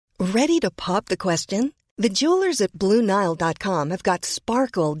Ready to pop the question? The jewelers at BlueNile.com have got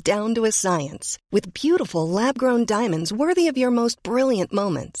sparkle down to a science with beautiful lab-grown diamonds worthy of your most brilliant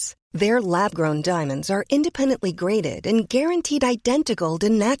moments. Their lab-grown diamonds are independently graded and guaranteed identical to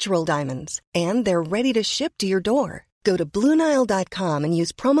natural diamonds, and they're ready to ship to your door. Go to BlueNile.com and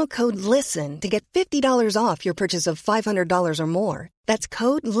use promo code LISTEN to get $50 off your purchase of $500 or more. That's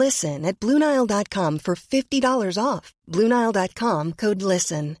code LISTEN at BlueNile.com for $50 off. BlueNile.com, code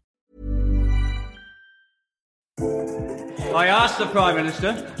LISTEN. I asked the Prime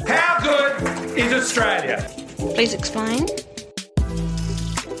Minister, how good is Australia? Please explain.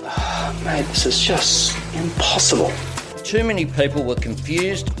 Mate, this is just impossible. Too many people were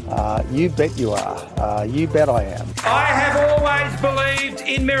confused. You bet you are. You bet I am. I have always believed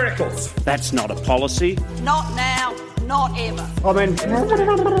in miracles. That's not a policy. Not now, not ever. I mean,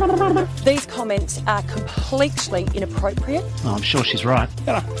 These comments are completely inappropriate. Oh, I'm sure she's right.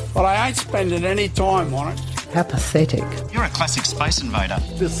 But I ain't spending any time on it. how pathetic. You're a classic space invader.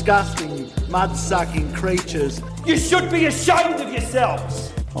 Disgusting, mud-sucking creatures. You should be ashamed of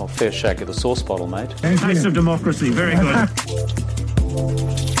yourselves. Oh, fair shake of the sauce bottle, mate. Taste of democracy, very good.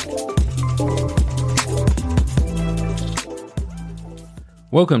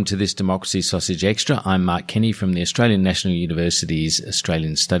 Welcome to this Democracy Sausage Extra. I'm Mark Kenny from the Australian National University's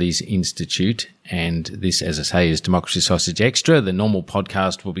Australian Studies Institute. And this, as I say, is Democracy Sausage Extra. The normal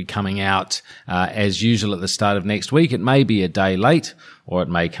podcast will be coming out as usual at the start of next week. It may be a day late or it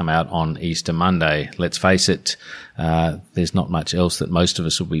may come out on Easter Monday. Let's face it, there's not much else that most of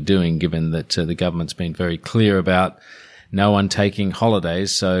us will be doing, given that the government's been very clear about no one taking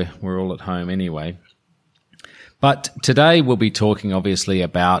holidays, so we're all at home anyway. But today we'll be talking obviously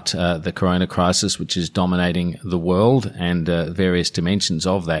about the corona crisis, which is dominating the world, and various dimensions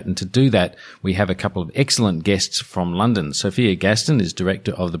of that. And to do that, we have a couple of excellent guests from London. Sophia Gaston is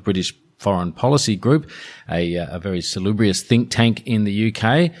director of the British Foreign Policy Group, a very salubrious think tank in the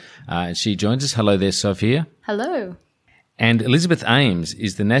UK. And she joins us. Hello there, Sophia. Hello. And Elizabeth Ames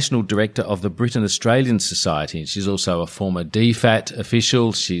is the National Director of the Britain Australian Society. She's also a former DFAT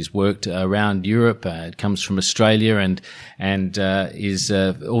official. She's worked around Europe, comes from Australia, and is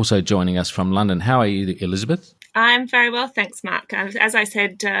also joining us from London. How are you, Elizabeth? I'm very well, thanks, Mark. As I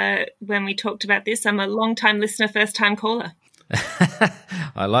said when we talked about this, I'm a long-time listener, first-time caller.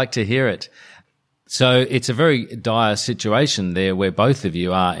 I like to hear it. So it's a very dire situation there where both of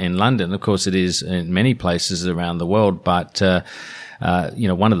you are in London. Of course, it is in many places around the world, but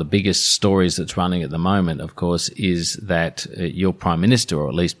one of the biggest stories that's running at the moment, of course, is that your Prime Minister, or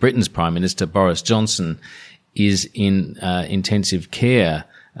at least Britain's Prime Minister, Boris Johnson, is in intensive care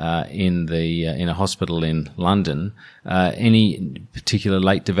in a hospital in London. Any particular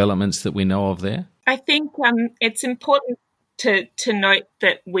late developments that we know of there? I think it's important to note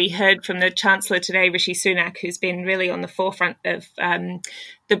that we heard from the Chancellor today, Rishi Sunak, who's been really on the forefront of the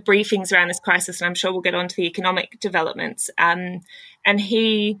briefings around this crisis, and I'm sure we'll get on to the economic developments. And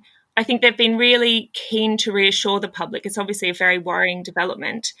I think they've been really keen to reassure the public. It's obviously a very worrying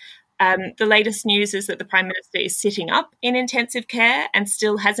development. The latest news is that the Prime Minister is sitting up in intensive care and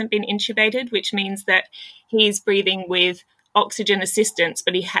still hasn't been intubated, which means that he's breathing with oxygen assistance,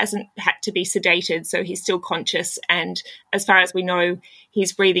 but he hasn't had to be sedated, so he's still conscious. And as far as we know,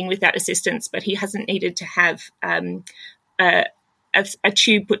 he's breathing without assistance, but he hasn't needed to have a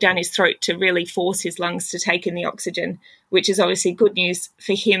tube put down his throat to really force his lungs to take in the oxygen, which is obviously good news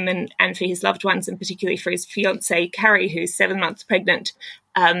for him and for his loved ones, and particularly for his fiancée, Carrie, who's 7 months pregnant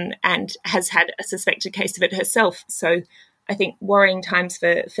and has had a suspected case of it herself. So I think worrying times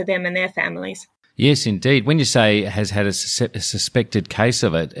for them and their families. Yes, indeed. When you say has had a suspected case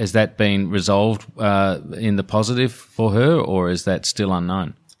of it, has that been resolved in the positive for her, or is that still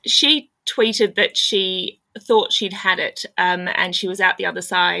unknown? She tweeted that she thought she'd had it and she was out the other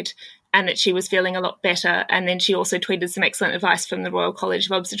side and that she was feeling a lot better. And then she also tweeted some excellent advice from the Royal College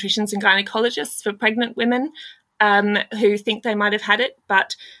of Obstetricians and Gynecologists for pregnant women who think they might have had it.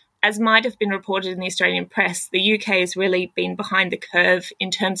 But as might have been reported in the Australian press, the UK has really been behind the curve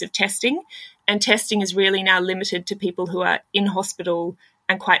in terms of testing, and testing is really now limited to people who are in hospital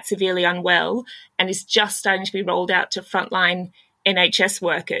and quite severely unwell, and is just starting to be rolled out to frontline NHS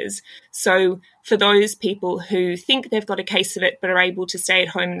workers. So for those people who think they've got a case of it but are able to stay at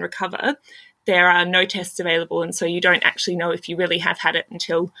home and recover, there are no tests available, and so you don't actually know if you really have had it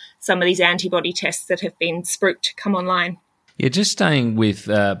until some of these antibody tests that have been spruiked come online. Yeah, just staying with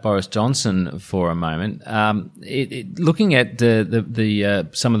Boris Johnson for a moment. Looking at the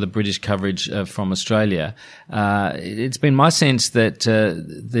some of the British coverage from Australia, it's been my sense that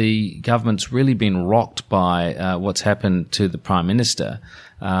the government's really been rocked by what's happened to the Prime Minister.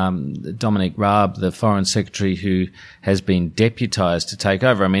 Dominic Raab, the Foreign Secretary, who has been deputised to take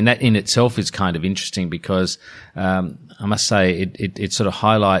over. I mean, that in itself is kind of interesting because I must say it sort of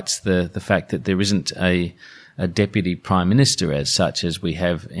highlights the fact that there isn't a deputy prime minister as such as we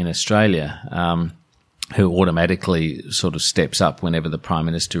have in Australia, who automatically sort of steps up whenever the prime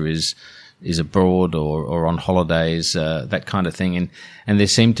minister is abroad or on holidays, that kind of thing. And there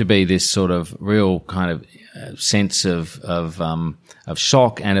seemed to be this sort of real kind of sense of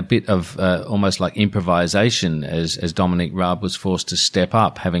shock and a bit of almost like improvisation as Dominic Raab was forced to step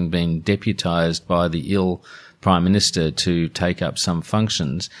up, having been deputised by the ill prime minister to take up some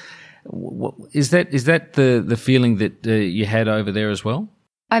functions. Is that the feeling that you had over there as well?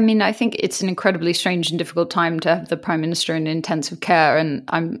 I mean, I think it's an incredibly strange and difficult time to have the Prime Minister in intensive care, and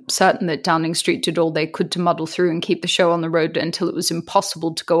I'm certain that Downing Street did all they could to muddle through and keep the show on the road until it was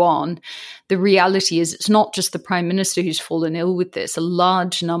impossible to go on. The reality is it's not just the Prime Minister who's fallen ill with this. A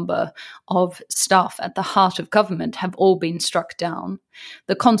large number of staff at the heart of government have all been struck down.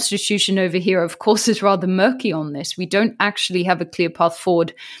 The Constitution over here, of course, is rather murky on this. We don't actually have a clear path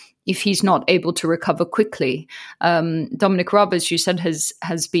forward if he's not able to recover quickly. Dominic Raab, as you said,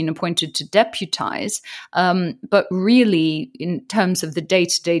 has been appointed to deputise, but really, in terms of the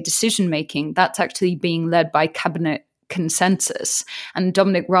day-to-day decision-making, that's actually being led by cabinet consensus. And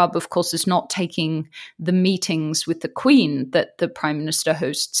Dominic Raab, of course, is not taking the meetings with the Queen that the Prime Minister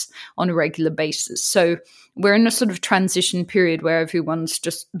hosts on a regular basis. So we're in a sort of transition period where everyone's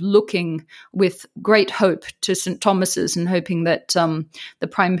just looking with great hope to St. Thomas's and hoping that the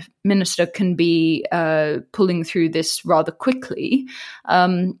Prime Minister can be pulling through this rather quickly.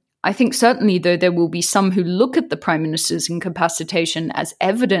 I think certainly, though, there will be some who look at the Prime Minister's incapacitation as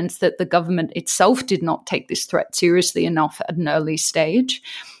evidence that the government itself did not take this threat seriously enough at an early stage.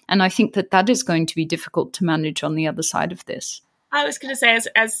 And I think that is going to be difficult to manage on the other side of this. I was going to say,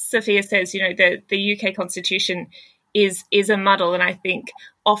 as Sophia says, the UK Constitution is a muddle, and I think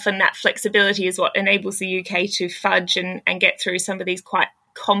often that flexibility is what enables the UK to fudge and get through some of these quite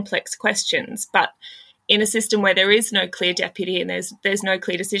complex questions. But in a system where there is no clear deputy and there's no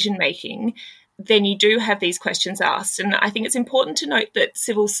clear decision making, then you do have these questions asked. And I think it's important to note that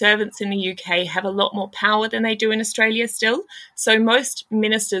civil servants in the UK have a lot more power than they do in Australia still. So most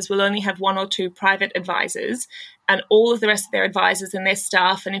ministers will only have one or two private advisors, and all of the rest of their advisors and their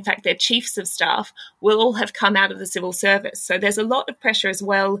staff, and in fact their chiefs of staff, will all have come out of the civil service. So there's a lot of pressure as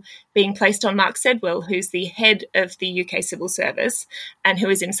well being placed on Mark Sedwill, who's the head of the UK civil service and who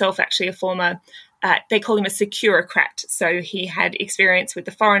is himself actually a former they call him a securocrat. So he had experience with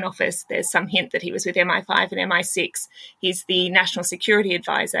the Foreign Office. There's some hint that he was with MI5 and MI6. He's the National Security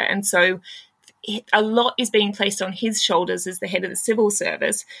Advisor. And so a lot is being placed on his shoulders as the head of the civil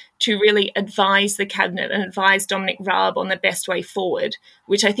service to really advise the cabinet and advise Dominic Raab on the best way forward,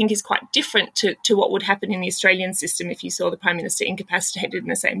 which I think is quite different to what would happen in the Australian system if you saw the Prime Minister incapacitated in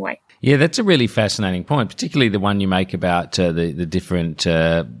the same way. Yeah, that's a really fascinating point, particularly the one you make about the different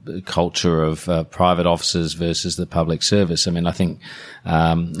culture of private officers versus the public service. I mean, I think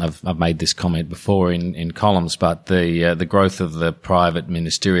I've made this comment before in columns, but the growth of the private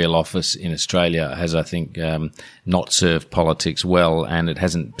ministerial office in Australia has, I think, not served politics well, and it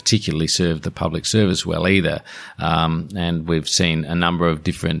hasn't particularly served the public service well either. And we've seen a number of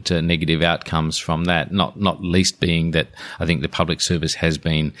different negative outcomes from that, not least being that I think the public service has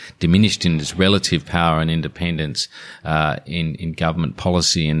been diminished in its relative power and independence in government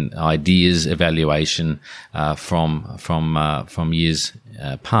policy and ideas evaluation from years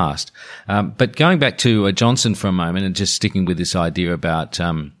past. But going back to Johnson for a moment and just sticking with this idea about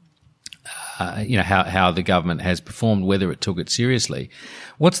how the government has performed, whether it took it seriously.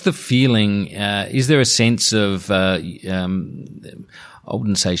 What's the feeling? Is there a sense of, I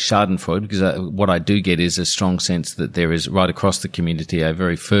wouldn't say schadenfreude, because what I do get is a strong sense that there is right across the community a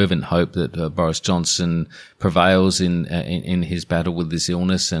very fervent hope that Boris Johnson prevails in his battle with this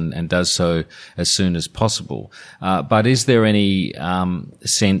illness and does so as soon as possible. But is there any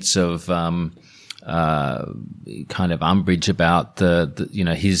sense of kind of umbrage about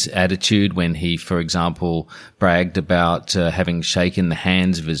his attitude when he, for example, bragged about having shaken the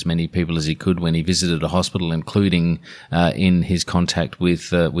hands of as many people as he could when he visited a hospital, including in his contact with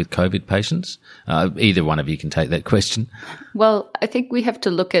COVID patients? Either one of you can take that question. Well, I think we have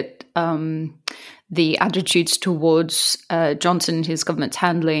to look at the attitudes towards Johnson and his government's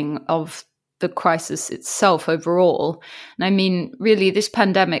handling of the crisis itself overall. And I mean, really, this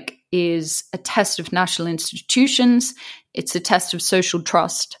pandemic is a test of national institutions. It's a test of social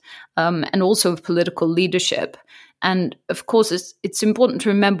trust and also of political leadership. And of course, it's important to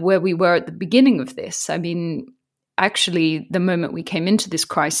remember where we were at the beginning of this. I mean, actually, the moment we came into this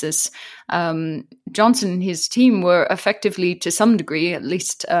crisis, Johnson and his team were effectively, to some degree, at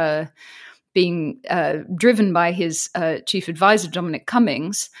least being driven by his chief advisor, Dominic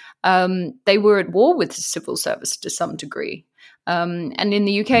Cummings, they were at war with the civil service to some degree. And in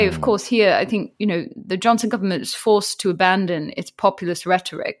the UK, of course, here, I think, the Johnson government was forced to abandon its populist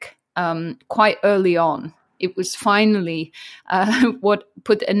rhetoric quite early on. It was finally what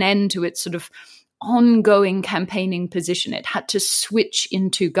put an end to its sort of ongoing campaigning position. It had to switch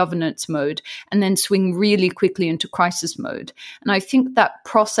into governance mode and then swing really quickly into crisis mode. And I think that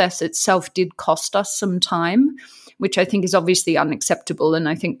process itself did cost us some time, which I think is obviously unacceptable. And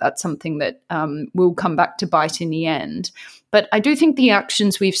I think that's something that will come back to bite in the end. But I do think the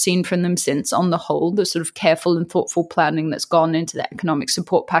actions we've seen from them since, on the whole, the sort of careful and thoughtful planning that's gone into the economic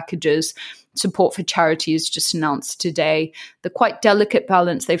support packages, support for charities just announced today, the quite delicate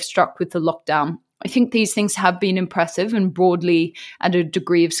balance they've struck with the lockdown, I think these things have been impressive and broadly at a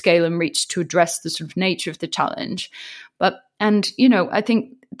degree of scale and reach to address the sort of nature of the challenge. I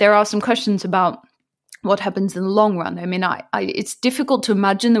think there are some questions about what happens in the long run. I mean, it's difficult to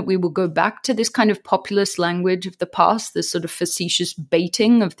imagine that we will go back to this kind of populist language of the past, this sort of facetious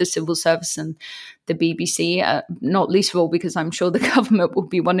baiting of the civil service and the BBC, not least of all because I'm sure the government will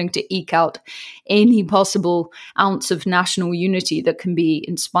be wanting to eke out any possible ounce of national unity that can be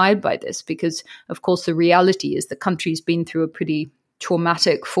inspired by this, because, of course, the reality is the country's been through a pretty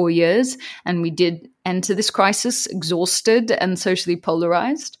traumatic 4 years, and we did enter this crisis exhausted and socially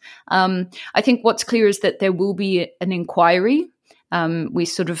polarized. I think what's clear is that there will be an inquiry.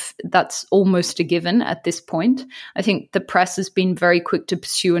 That's almost a given at this point. I think the press has been very quick to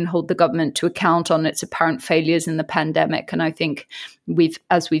pursue and hold the government to account on its apparent failures in the pandemic. And I think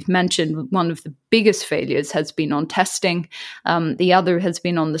as we've mentioned, one of the biggest failures has been on testing. The other has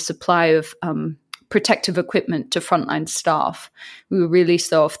been on the supply of protective equipment to frontline staff. We were really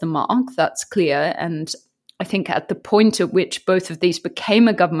so off the mark, that's clear. And I think at the point at which both of these became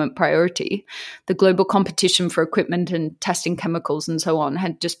a government priority, the global competition for equipment and testing chemicals and so on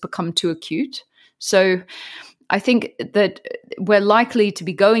had just become too acute. So I think that we're likely to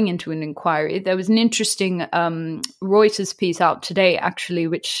be going into an inquiry. There was an interesting Reuters piece out today, actually,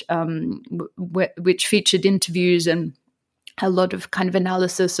 which featured interviews and a lot of kind of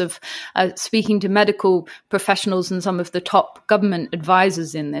analysis of speaking to medical professionals and some of the top government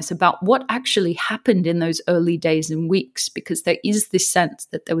advisors in this about what actually happened in those early days and weeks, because there is this sense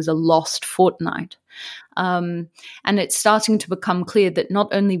that there was a lost fortnight. And it's starting to become clear that not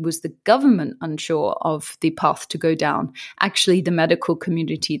only was the government unsure of the path to go down, actually the medical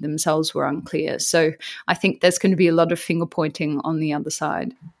community themselves were unclear. So I think there's going to be a lot of finger pointing on the other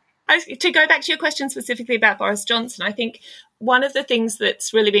side. To go back to your question specifically about Boris Johnson, I think one of the things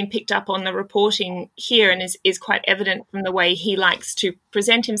that's really been picked up on the reporting here and is quite evident from the way he likes to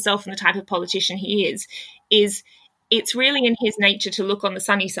present himself and the type of politician he is it's really in his nature to look on the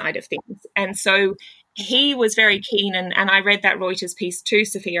sunny side of things. And so he was very keen, and I read that Reuters piece too,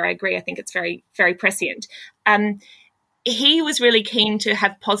 Sophia, I agree, I think it's very, very prescient. He was really keen to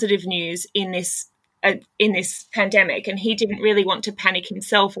have positive news in this pandemic, and he didn't really want to panic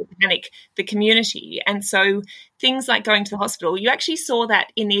himself or panic the community. And so things like going to the hospital, you actually saw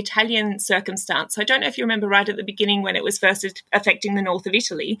that in the Italian circumstance. So I don't know if you remember right at the beginning when it was first affecting the north of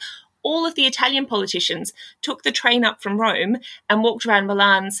Italy, all of the Italian politicians took the train up from Rome and walked around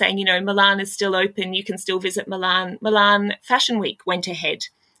Milan saying, Milan is still open, you can still visit Milan. Milan Fashion Week went ahead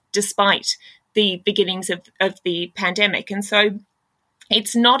despite the beginnings of the pandemic. And so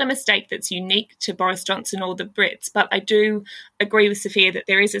it's not a mistake that's unique to Boris Johnson or the Brits, but I do agree with Sophia that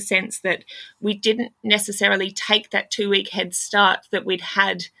there is a sense that we didn't necessarily take that 2-week head start that we'd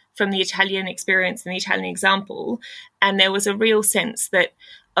had from the Italian experience and the Italian example. And there was a real sense that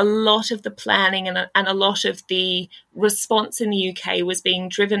a lot of the planning and a lot of the response in the UK was being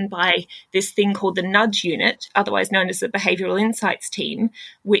driven by this thing called the Nudge Unit, otherwise known as the Behavioural Insights Team,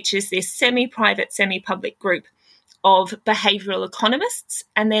 which is this semi-private, semi-public group of behavioural economists,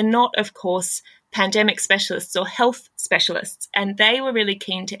 and they're not, of course, pandemic specialists or health specialists. And they were really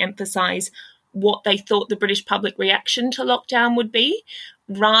keen to emphasise what they thought the British public reaction to lockdown would be,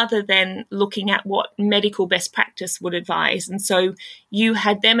 rather than looking at what medical best practice would advise. And so you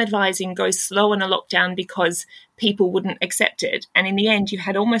had them advising go slow on a lockdown because people wouldn't accept it. And in the end, you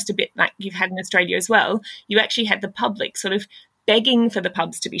had almost a bit like you've had in Australia as well. You actually had the public sort of begging for the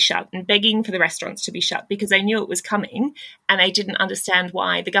pubs to be shut and begging for the restaurants to be shut because they knew it was coming and they didn't understand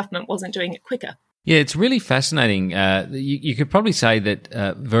why the government wasn't doing it quicker. Yeah, it's really fascinating. You could probably say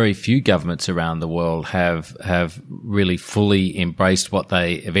that very few governments around the world have really fully embraced what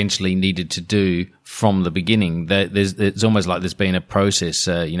they eventually needed to do from the beginning. It's almost like there's been a process.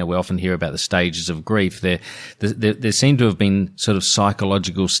 We often hear about the stages of grief. There seem to have been sort of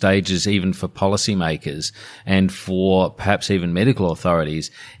psychological stages even for policymakers and for perhaps even medical authorities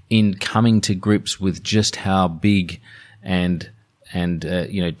in coming to grips with just how big and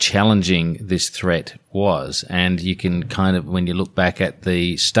challenging this threat was. And you can kind of, when you look back at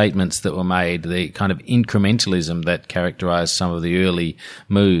the statements that were made, the kind of incrementalism that characterized some of the early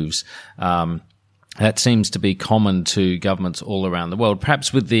moves, that seems to be common to governments all around the world,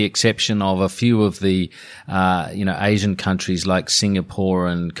 perhaps with the exception of a few of the, Asian countries like Singapore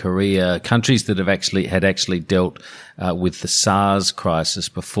and Korea, countries that had actually dealt with the SARS crisis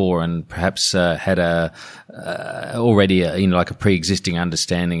before and perhaps had already a pre-existing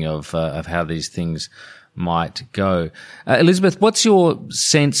understanding of how these things might go. Elizabeth, what's your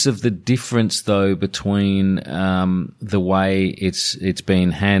sense of the difference, though, between the way it's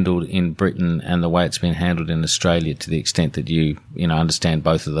been handled in Britain and the way it's been handled in Australia, to the extent that you understand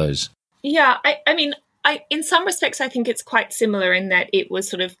both of those? Yeah, I mean, in some respects, I think it's quite similar in that it was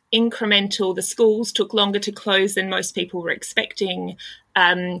sort of incremental. The schools took longer to close than most people were expecting.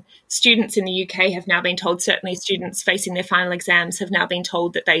 Students in the UK have now been told, certainly students facing their final exams have now been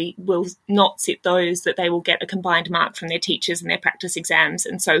told that they will not sit those, that they will get a combined mark from their teachers and their practice exams.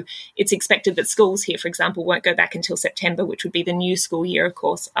 And so it's expected that schools here, for example, won't go back until September, which would be the new school year, of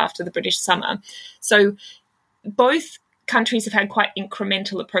course, after the British summer. So both countries have had quite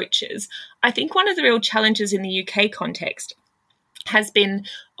incremental approaches. I think one of the real challenges in the UK context has been,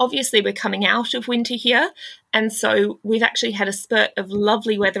 obviously, we're coming out of winter here. And so we've actually had a spurt of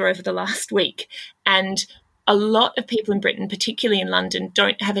lovely weather over the last week. And a lot of people in Britain, particularly in London,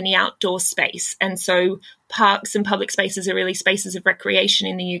 don't have any outdoor space. And so parks and public spaces are really spaces of recreation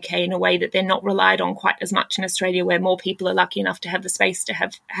in the UK in a way that they're not relied on quite as much in Australia, where more people are lucky enough to have the space to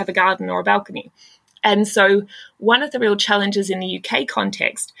have a garden or a balcony. And so one of the real challenges in the UK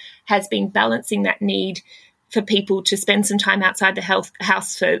context has been balancing that need for people to spend some time outside the house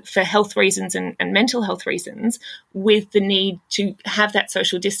for health reasons and mental health reasons, with the need to have that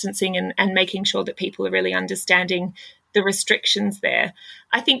social distancing and making sure that people are really understanding the restrictions there.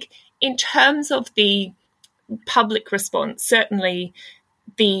 I think in terms of the public response, certainly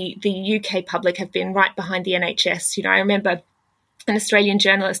the UK public have been right behind the NHS. I remember an Australian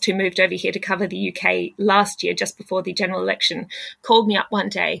journalist who moved over here to cover the UK last year, just before the general election, called me up one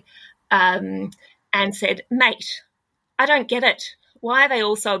day and said, "Mate, I don't get it. Why are they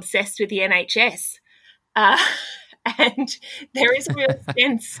all so obsessed with the NHS?" And there is a real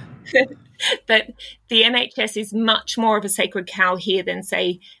sense that the NHS is much more of a sacred cow here than,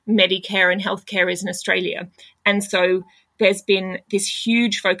 say, Medicare and healthcare is in Australia. And so there's been this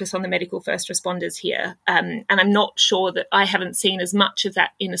huge focus on the medical first responders here. And I'm not sure that I haven't seen as much of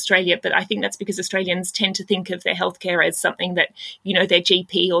that in Australia, but I think that's because Australians tend to think of their healthcare as something that, their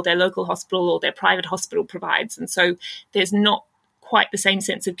GP or their local hospital or their private hospital provides. And so there's not quite the same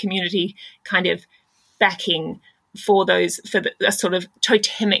sense of community kind of backing for a sort of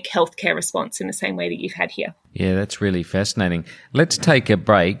totemic healthcare response in the same way that you've had here. Yeah, that's really fascinating. Let's take a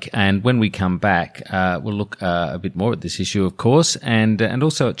break, and when we come back, we'll look a bit more at this issue, of course, and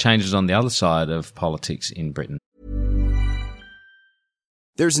also at changes on the other side of politics in Britain.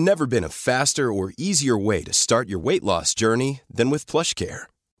 There's never been a faster or easier way to start your weight loss journey than with PlushCare.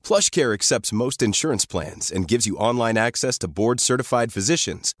 PlushCare accepts most insurance plans and gives you online access to board-certified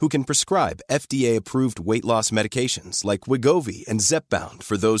physicians who can prescribe FDA-approved weight loss medications like Wegovy and Zepbound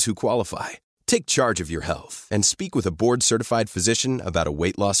for those who qualify. Take charge of your health and speak with a board-certified physician about a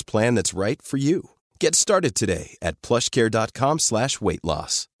weight loss plan that's right for you. Get started today at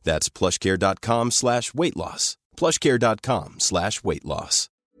plushcare.com/weight-loss. That's plushcare.com/weight-loss. plushcare.com/weight-loss.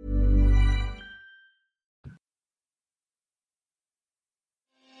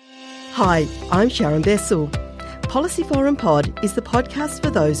 Hi, I'm Sharon Bessel. Policy Forum Pod is the podcast for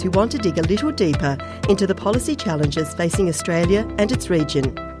those who want to dig a little deeper into the policy challenges facing Australia and its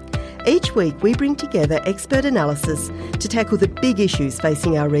region. Each week we bring together expert analysis to tackle the big issues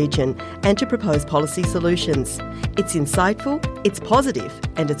facing our region and to propose policy solutions. It's insightful, it's positive,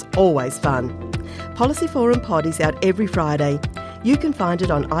 and it's always fun. Policy Forum Pod is out every Friday. You can find it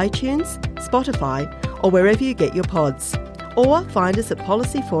on iTunes, Spotify, or wherever you get your pods. Or find us at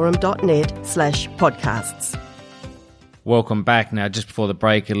policyforum.net/podcasts. Welcome back. Now, just before the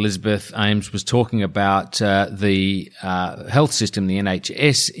break, Elizabeth Ames was talking about the health system, the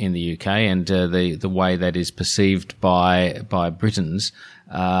NHS in the UK, and the way that is perceived by Britons.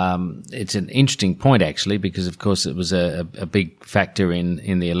 It's an interesting point, actually, because, of course, it was a big factor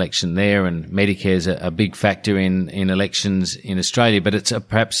in the election there, and Medicare is a big factor in elections in Australia. But it's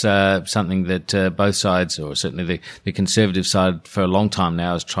perhaps something that both sides, or certainly the Conservative side, for a long time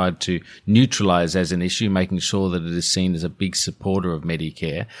now has tried to neutralise as an issue, making sure that it is seen as a big supporter of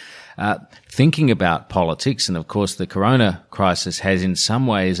Medicare. Thinking about politics, and of course the corona crisis has in some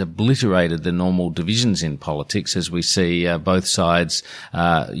ways obliterated the normal divisions in politics, as we see both sides,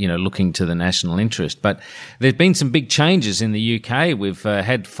 looking to the national interest. But there's been some big changes in the UK. We've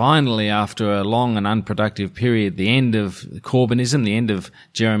had finally, after a long and unproductive period, the end of Corbynism, the end of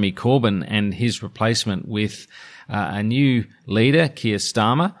Jeremy Corbyn and his replacement with a new leader, Keir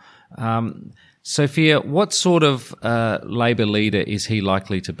Starmer. Sophia, what sort of Labor leader is he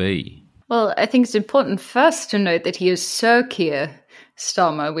likely to be? Well, I think it's important first to note that he is Sir Keir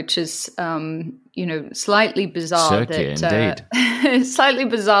Starmer, which is, slightly bizarre. Sir Keir, indeed. It's slightly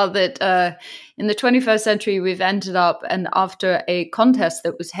bizarre that in the 21st century we've ended up, and after a contest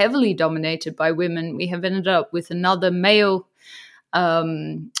that was heavily dominated by women, we have ended up with another male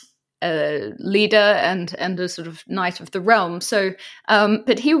leader and a sort of knight of the realm. So,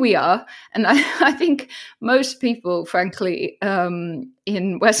 but here we are. And I think most people, frankly,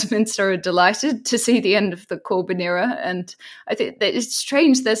 in Westminster are delighted to see the end of the Corbyn era. And I think that it's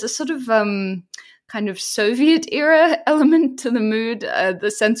strange. There's a sort of kind of Soviet era element to the mood,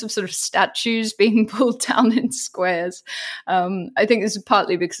 the sense of sort of statues being pulled down in squares. I think this is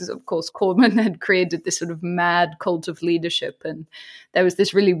partly because, of course, Corbyn had created this sort of mad cult of leadership, and there was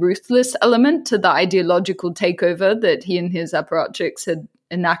this really ruthless element to the ideological takeover that he and his apparatchiks had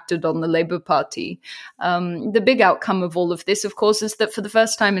enacted on the Labour Party. The big outcome of all of this, of course, is that for the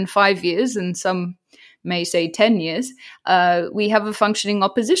first time in 5 years, and some may say 10 years, we have a functioning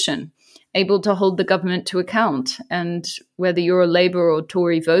opposition, able to hold the government to account. And whether you're a Labour or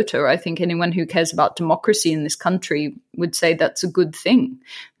Tory voter, I think anyone who cares about democracy in this country would say that's a good thing.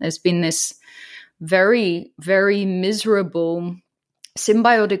 There's been this very, very miserable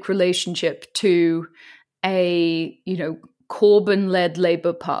symbiotic relationship to a, Corbyn-led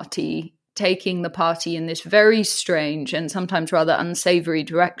Labour Party taking the party in this very strange and sometimes rather unsavoury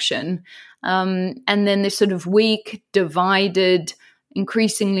direction. And then this sort of weak, divided,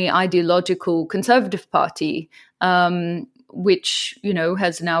 increasingly ideological Conservative Party, which,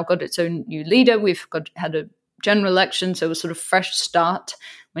 has now got its own new leader. We've had a general election, so a sort of fresh start.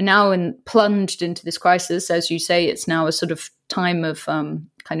 We're now plunged into this crisis. As you say, it's now a sort of time of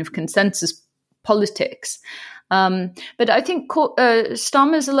kind of consensus politics. But I think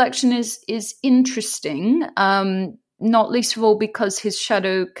Starmer's election is interesting, not least of all because his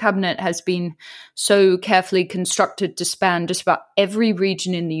shadow cabinet has been so carefully constructed to span just about every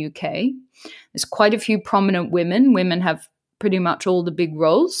region in the UK. There's quite a few prominent women. Women have pretty much all the big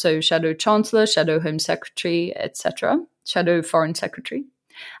roles, so Shadow Chancellor, Shadow Home Secretary, etc., Shadow Foreign Secretary.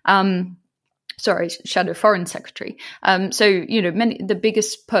 Shadow Foreign Secretary. Many the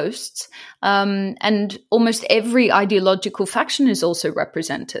biggest posts, and almost every ideological faction is also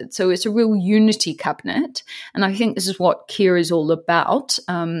represented. So it's a real unity cabinet, and I think this is what Keir is all about.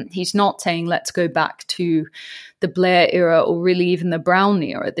 He's not saying let's go back to the Blair era or really even the Brown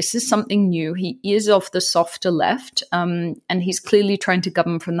era. This is something new. He is of the softer left, and he's clearly trying to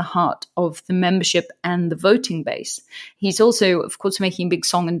govern from the heart of the membership and the voting base. He's also, of course, making a big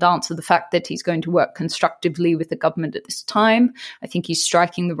song and dance of the fact that he's going to work constructively with the government at this time. I think he's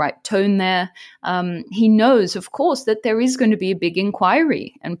striking the right tone there. He knows, of course, that there is going to be a big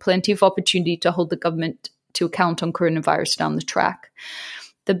inquiry and plenty of opportunity to hold the government to account on coronavirus down the track.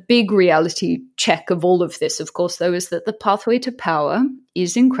 The big reality check of all of this, of course, though, is that the pathway to power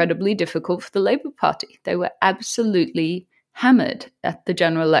is incredibly difficult for the Labour Party. They were absolutely hammered at the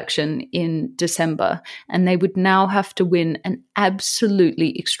general election in December, and they would now have to win an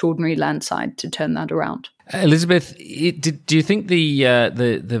absolutely extraordinary landslide to turn that around. Elizabeth, do you think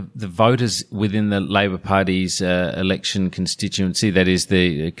the voters within the Labour Party's election constituency, that is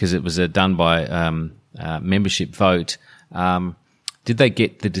because it was done by membership vote, did they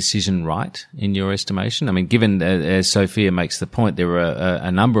get the decision right, in your estimation? I mean, given, as Sophia makes the point, there were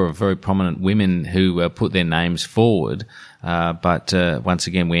a number of very prominent women who put their names forward, but once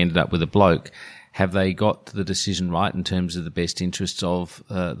again, we ended up with a bloke. Have they got the decision right in terms of the best interests of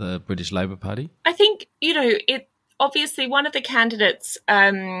the British Labour Party? I think, it obviously one of the candidates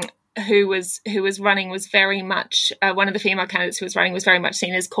who was running was very much one of the female candidates who was running was very much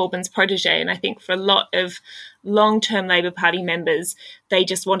seen as Corbyn's protege, and I think for a lot of long-term Labour Party members, they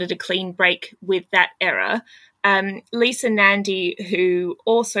just wanted a clean break with that era. Lisa Nandy, who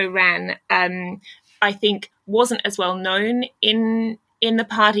also ran, I think wasn't as well known in in the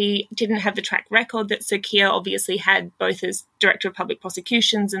party didn't have the track record that Sir Keir obviously had, both as Director of Public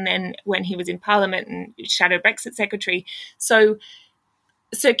Prosecutions and then when he was in Parliament and Shadow Brexit Secretary. So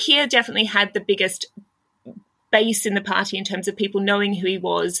Sir Keir definitely had the biggest base in the party in terms of people knowing who he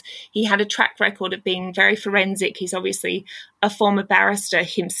was. He had a track record of being very forensic. He's obviously a former barrister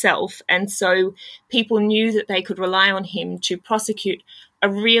himself. And so people knew that they could rely on him to prosecute a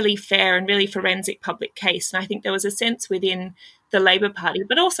really fair and really forensic public case. And I think there was a sense within the Labour Party,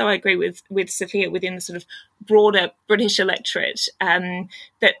 but also I agree with Sophia, within the sort of broader British electorate,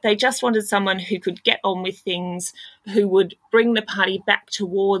 that they just wanted someone who could get on with things, who would bring the party back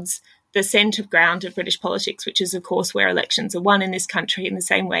towards the centre ground of British politics, which is, of course, where elections are won in this country in the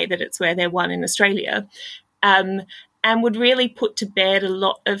same way that it's where they're won in Australia, and would really put to bed a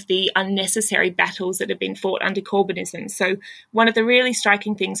lot of the unnecessary battles that have been fought under Corbynism. So one of the really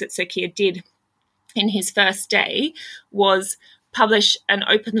striking things that Sir Keir did in his first day was publish an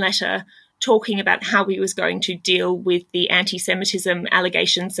open letter talking about how he was going to deal with the anti-Semitism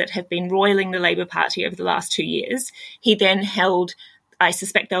allegations that have been roiling the Labour Party over the last 2 years. He then held, I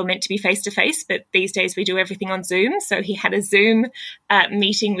suspect they were meant to be face-to-face, but these days we do everything on Zoom. So he had a Zoom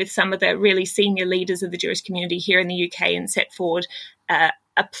meeting with some of the really senior leaders of the Jewish community here in the UK and set forward a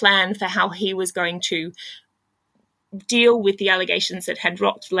plan for how he was going to deal with the allegations that had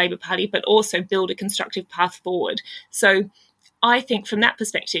rocked the Labour Party, but also build a constructive path forward. So I think from that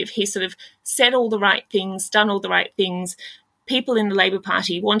perspective, he sort of said all the right things, done all the right things. People in the Labour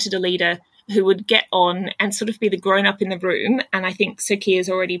Party wanted a leader who would get on and sort of be the grown-up in the room, and I think Sir Keir is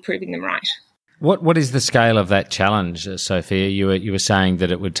already proving them right. What is the scale of that challenge, Sophia? You were saying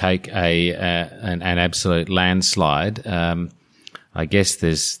that it would take an absolute landslide. I guess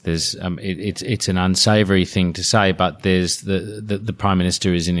it's an unsavoury thing to say, but there's the Prime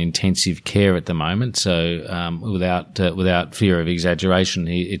Minister is in intensive care at the moment, so without fear of exaggeration,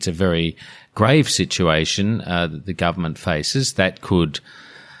 it's a very grave situation that the government faces that could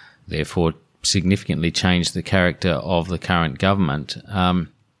therefore significantly change the character of the current government.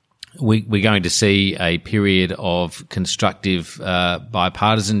 We're going to see a period of constructive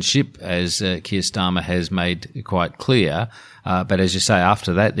bipartisanship, as Keir Starmer has made quite clear. But as you say,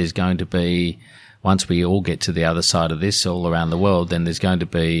 after that, there's going to be, once we all get to the other side of this all around the world, then there's going to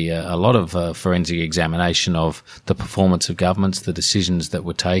be a lot of forensic examination of the performance of governments, the decisions that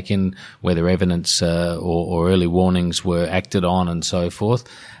were taken, whether evidence or early warnings were acted on, and so forth.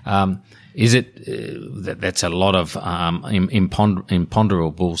 Is it that's a lot of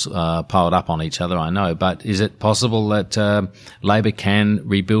imponderables piled up on each other, I know, but is it possible that Labor can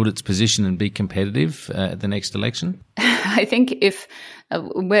rebuild its position and be competitive at the next election? I think if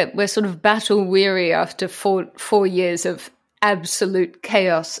we're sort of battle weary after four years of absolute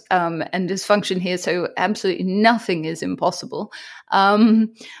chaos and dysfunction here, so absolutely nothing is impossible.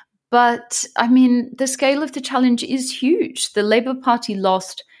 But I mean, the scale of the challenge is huge. The Labour Party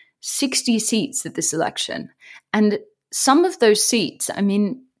lost 60 seats at this election. And some of those seats, I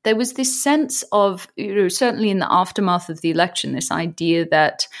mean, there was this sense of, certainly in the aftermath of the election, this idea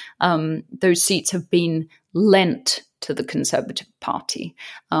that those seats have been lent to the Conservative Party,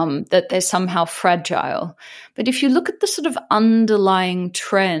 that they're somehow fragile. But if you look at the sort of underlying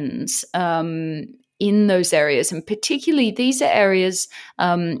trends in those areas, and particularly these are areas,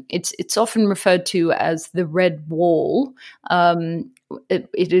 it's often referred to as the red wall.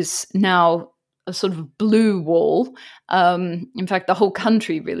 It is now a sort of blue wall. In fact, the whole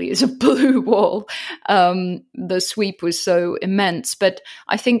country really is a blue wall. The sweep was so immense. But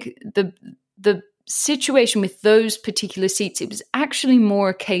I think the situation with those particular seats, it was actually more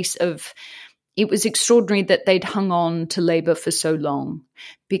a case of, it was extraordinary that they'd hung on to Labour for so long,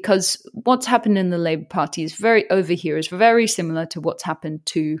 because what's happened in the Labour Party is very similar to what's happened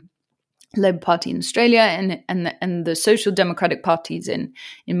to Labour Party in Australia and the social democratic parties in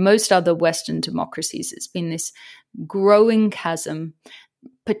most other Western democracies. It's been this growing chasm,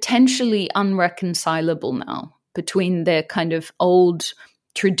 potentially unreconcilable now, between their kind of old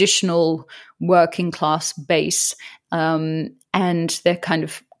traditional working class base and their kind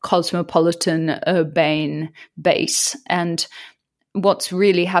of cosmopolitan urbane base. And what's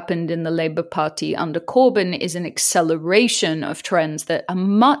really happened in the Labour Party under Corbyn is an acceleration of trends that are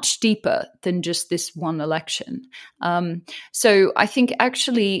much deeper than just this one election. So I think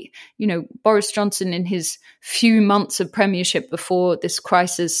actually, Boris Johnson in his few months of premiership before this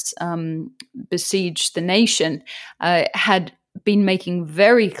crisis besieged the nation had been making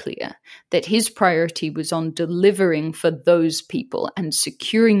very clear that his priority was on delivering for those people and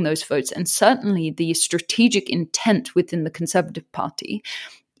securing those votes. And certainly the strategic intent within the Conservative Party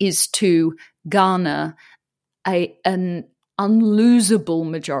is to garner an unlosable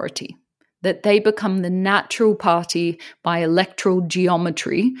majority, that they become the natural party by electoral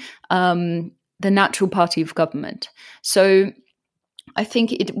geometry, the natural party of government. So I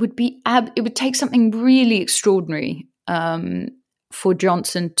think it would take something really extraordinary for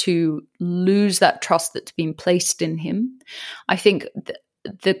Johnson to lose that trust that's been placed in him. I think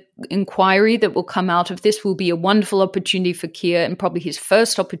the inquiry that will come out of this will be a wonderful opportunity for Keir, and probably his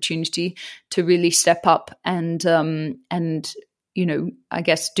first opportunity to really step up and I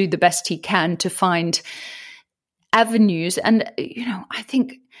guess do the best he can to find avenues. And I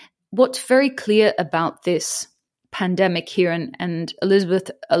think what's very clear about this pandemic here, and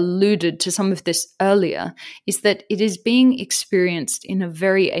Elizabeth alluded to some of this earlier, is that it is being experienced in a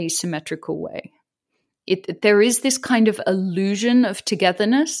very asymmetrical way. There is this kind of illusion of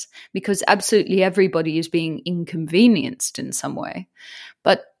togetherness because absolutely everybody is being inconvenienced in some way.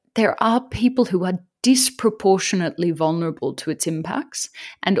 But there are people who are disproportionately vulnerable to its impacts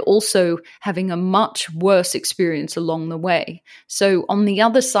and also having a much worse experience along the way. So on the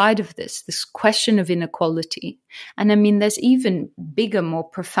other side of this question of inequality, and I mean, there's even bigger, more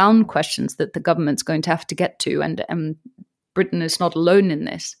profound questions that the government's going to have to get to, and Britain is not alone in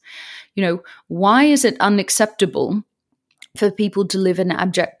this. Why is it unacceptable for people to live in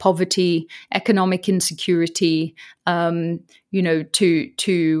abject poverty, economic insecurity, to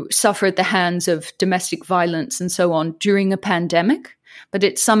suffer at the hands of domestic violence and so on during a pandemic, but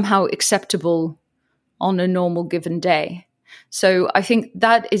it's somehow acceptable on a normal given day? So I think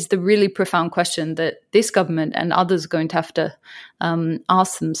that is the really profound question that this government and others are going to have to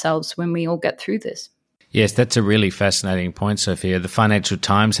ask themselves when we all get through this. Yes, that's a really fascinating point, Sophia. The Financial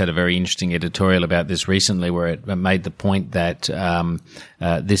Times had a very interesting editorial about this recently, where it made the point that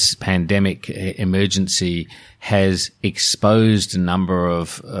this pandemic emergency has exposed a number of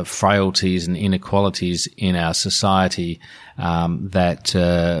frailties and inequalities in our society that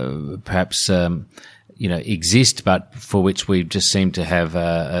perhaps exist, but for which we just seem to have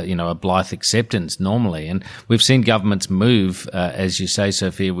a blithe acceptance normally. And we've seen governments move, as you say,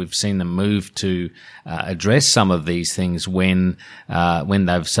 Sophia, we've seen them move to address some of these things when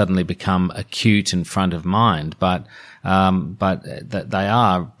they've suddenly become acute and front of mind. But they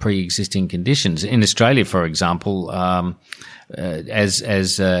are pre-existing conditions. In Australia, for example, as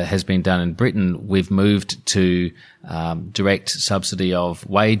has been done in Britain, we've moved to direct subsidy of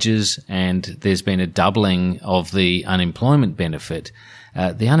wages, and there's been a doubling of the unemployment benefit.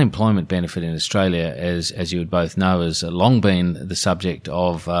 The unemployment benefit in Australia, as you would both know, has long been the subject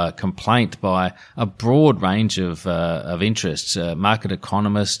of complaint by a broad range of interests, market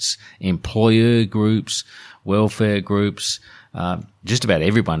economists, employer groups, welfare groups. Just about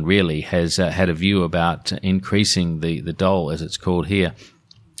everyone really has had a view about increasing the dole, as it's called here.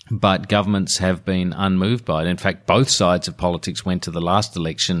 But governments have been unmoved by it. In fact, both sides of politics went to the last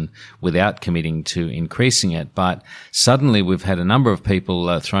election without committing to increasing it. But suddenly we've had a number of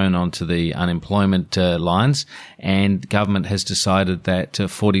people thrown onto the unemployment lines, and government has decided that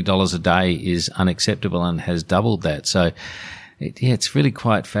 $40 a day is unacceptable and has doubled that. So it's really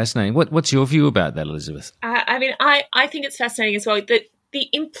quite fascinating. What's your view about that, Elizabeth? I think it's fascinating as well. The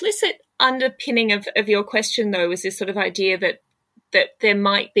implicit underpinning of your question, though, was this sort of idea that there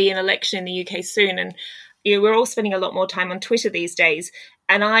might be an election in the UK soon. And we're all spending a lot more time on Twitter these days.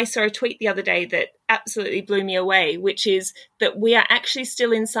 And I saw a tweet the other day that absolutely blew me away, which is that we are actually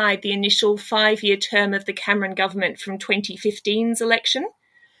still inside the initial 5-year term of the Cameron government from 2015's election.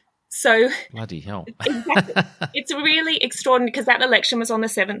 So bloody hell. Exactly. It's really extraordinary because that election was on the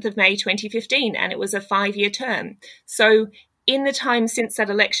 7th of May 2015 and it was a 5-year term. So in the time since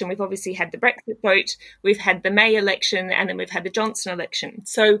that election, we've obviously had the Brexit vote, we've had the May election, and then we've had the Johnson election.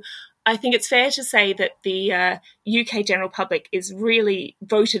 So I think it's fair to say that the UK general public is really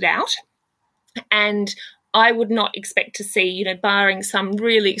voted out. And I would not expect to see, barring some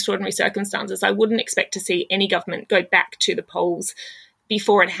really extraordinary circumstances, I wouldn't expect to see any government go back to the polls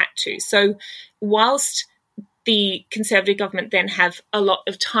before it had to. So whilst the Conservative government then have a lot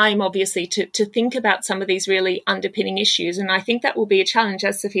of time, obviously, to think about some of these really underpinning issues. And I think that will be a challenge,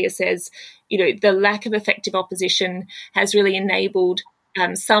 as Sophia says. The lack of effective opposition has really enabled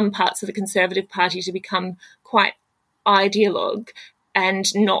some parts of the Conservative Party to become quite ideologue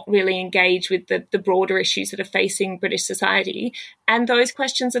and not really engage with the broader issues that are facing British society. And those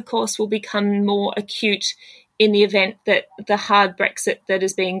questions, of course, will become more acute in the event that the hard Brexit that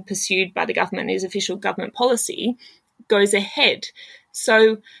is being pursued by the government is official government policy goes ahead.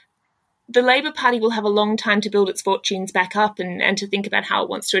 So the Labour Party will have a long time to build its fortunes back up and to think about how it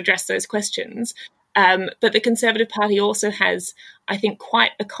wants to address those questions. But the Conservative Party also has, I think,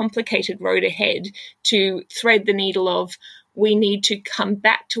 quite a complicated road ahead to thread the needle of we need to come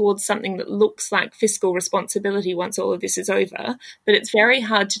back towards something that looks like fiscal responsibility once all of this is over. But it's very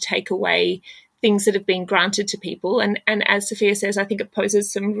hard to take away things that have been granted to people. And as Sophia says, I think it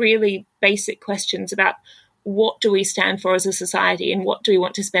poses some really basic questions about what do we stand for as a society, and what do we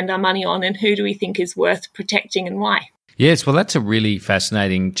want to spend our money on, and who do we think is worth protecting and why? Yes, well, that's a really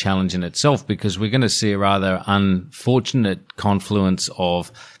fascinating challenge in itself, because we're going to see a rather unfortunate confluence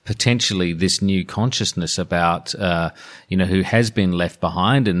of potentially this new consciousness about, who has been left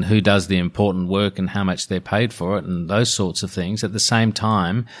behind and who does the important work and how much they're paid for it and those sorts of things, at the same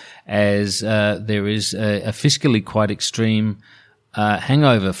time as there is a fiscally quite extreme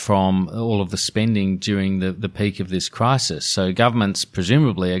hangover from all of the spending during the peak of this crisis. So governments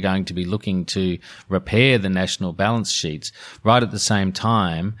presumably are going to be looking to repair the national balance sheets right at the same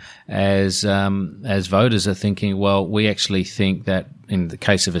time as voters are thinking, well, we actually think that, in the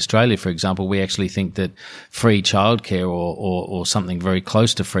case of Australia, for example, we actually think that free childcare or something very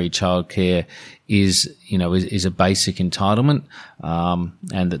close to free childcare is a basic entitlement,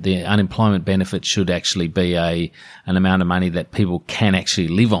 and that the unemployment benefit should actually be an amount of money that people can actually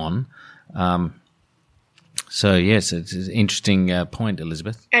live on. So, yes, it's an interesting point,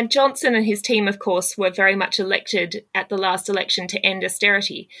 Elizabeth. And Johnson and his team, of course, were very much elected at the last election to end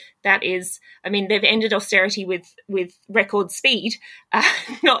austerity. That is, they've ended austerity with record speed,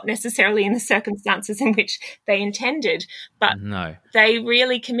 not necessarily in the circumstances in which they intended, but no. They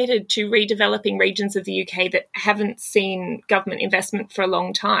really committed to redeveloping regions of the UK that haven't seen government investment for a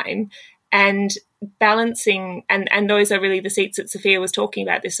long time, and balancing, and those are really the seats that Sophia was talking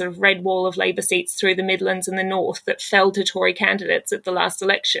about, this sort of red wall of Labour seats through the Midlands and the North that fell to Tory candidates at the last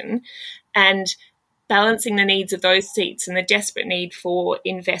election, and balancing the needs of those seats and the desperate need for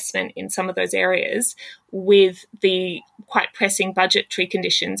investment in some of those areas with the quite pressing budgetary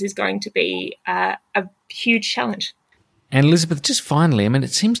conditions is going to be a huge challenge. And Elizabeth, just finally,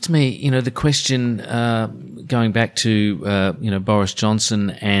 it seems to me, the question going back to, Boris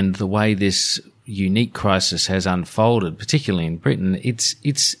Johnson and the way this unique crisis has unfolded, particularly in Britain,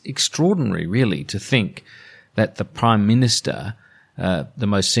 it's extraordinary, really, to think that the Prime Minister, the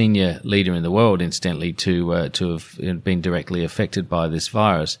most senior leader in the world, incidentally, to have been directly affected by this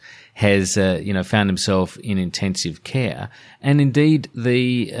virus, has found himself in intensive care, and indeed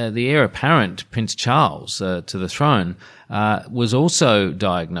the heir apparent, Prince Charles, to the throne, was also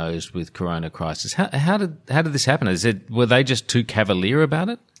diagnosed with corona crisis. How did this happen? Were they just too cavalier about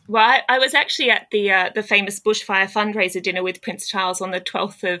it? Well, I was actually at the famous bushfire fundraiser dinner with Prince Charles on the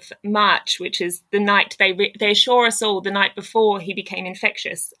 12th of March, which is the night they assure us all the night before he became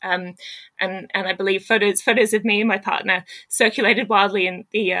infectious. And I believe photos of me and my partner circulated wildly in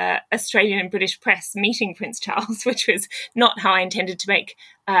the Australian and British press meeting Prince Charles, which was not how I intended to make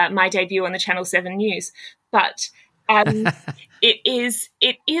my debut on the Channel 7 News. But it is,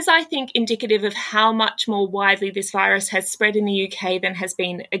 I think, indicative of how much more widely this virus has spread in the UK than has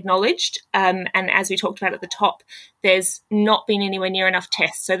been acknowledged. And as we talked about at the top, there's not been anywhere near enough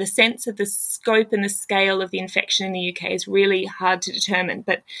tests. So the sense of the scope and the scale of the infection in the UK is really hard to determine.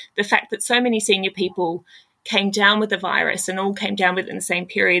 But the fact that so many senior people came down with the virus and all came down with it in the same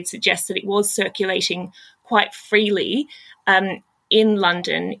period suggests that it was circulating quite freely in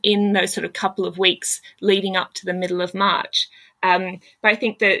London in those sort of couple of weeks leading up to the middle of March. But I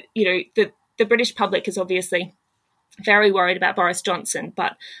think that, the British public is obviously very worried about Boris Johnson,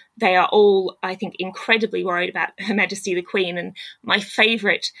 but they are all, I think, incredibly worried about Her Majesty the Queen. And my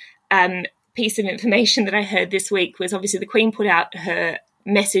favourite piece of information that I heard this week was obviously the Queen put out her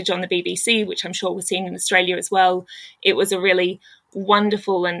message on the BBC, which I'm sure was seen in Australia as well. It was a really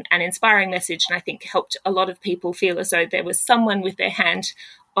wonderful and inspiring message, and I think helped a lot of people feel as though there was someone with their hand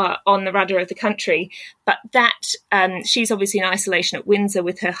on the rudder of the country. But that she's obviously in isolation at Windsor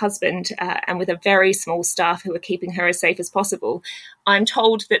with her husband and with a very small staff who are keeping her as safe as possible. I'm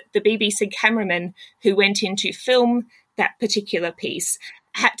told that the BBC cameraman who went in to film that particular piece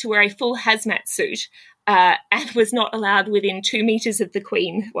had to wear a full hazmat suit and was not allowed within 2 meters of the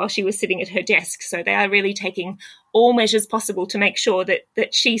Queen while she was sitting at her desk. So they are really taking all measures possible to make sure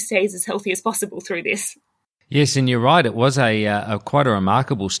that she stays as healthy as possible through this. Yes, and you're right. It was a quite a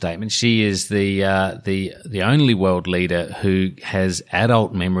remarkable statement. She is the only world leader who has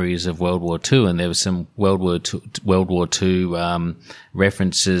adult memories of World War II, and there was some World War II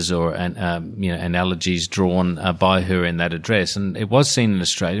references or analogies drawn by her in that address, and it was seen in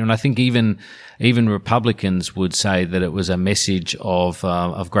Australia. And I think even Republicans would say that it was a message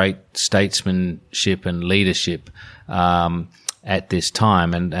of great statesmanship and leadership at this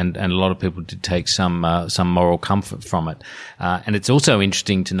time, and a lot of people did take some moral comfort from it. And it's also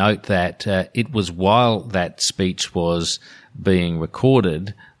interesting to note that it was while that speech was being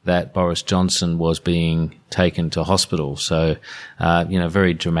recorded that Boris Johnson was being taken to hospital. So,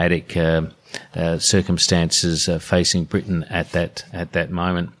 very dramatic circumstances facing Britain at that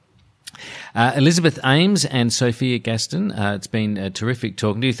moment. Elizabeth Ames and Sophia Gaston, it's been terrific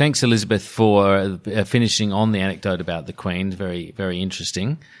talking to you. Thanks, Elizabeth, for finishing on the anecdote about the Queen. Very, very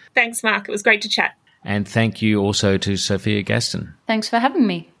interesting. Thanks, Mark. It was great to chat. And thank you also to Sophia Gaston. Thanks for having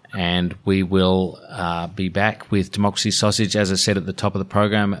me. And we will be back with Democracy Sausage, as I said at the top of the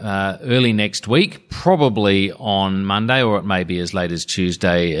program, early next week, probably on Monday, or it may be as late as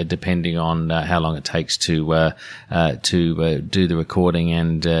Tuesday, depending on how long it takes to do the recording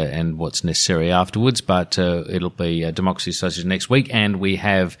and what's necessary afterwards. But it'll be Democracy Sausage next week, and we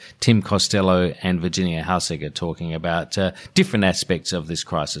have Tim Costello and Virginia Hausegger talking about different aspects of this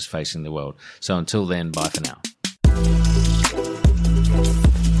crisis facing the world. So until then, bye for now.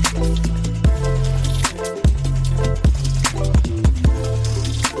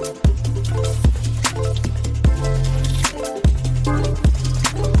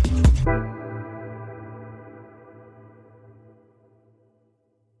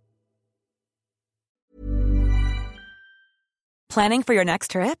 Planning for your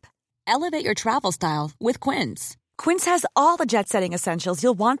next trip? Elevate your travel style with Quince. Quince has all the jet-setting essentials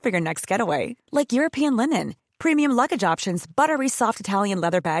you'll want for your next getaway, like European linen, premium luggage options, buttery soft Italian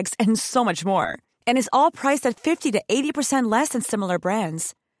leather bags, and so much more. And is all priced at 50 to 80% less than similar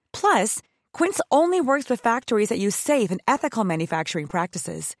brands. Plus, Quince only works with factories that use safe and ethical manufacturing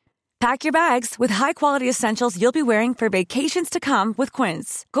practices. Pack your bags with high-quality essentials you'll be wearing for vacations to come with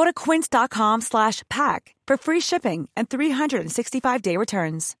Quince. Go to quince.com/pack for free shipping and 365-day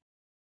returns.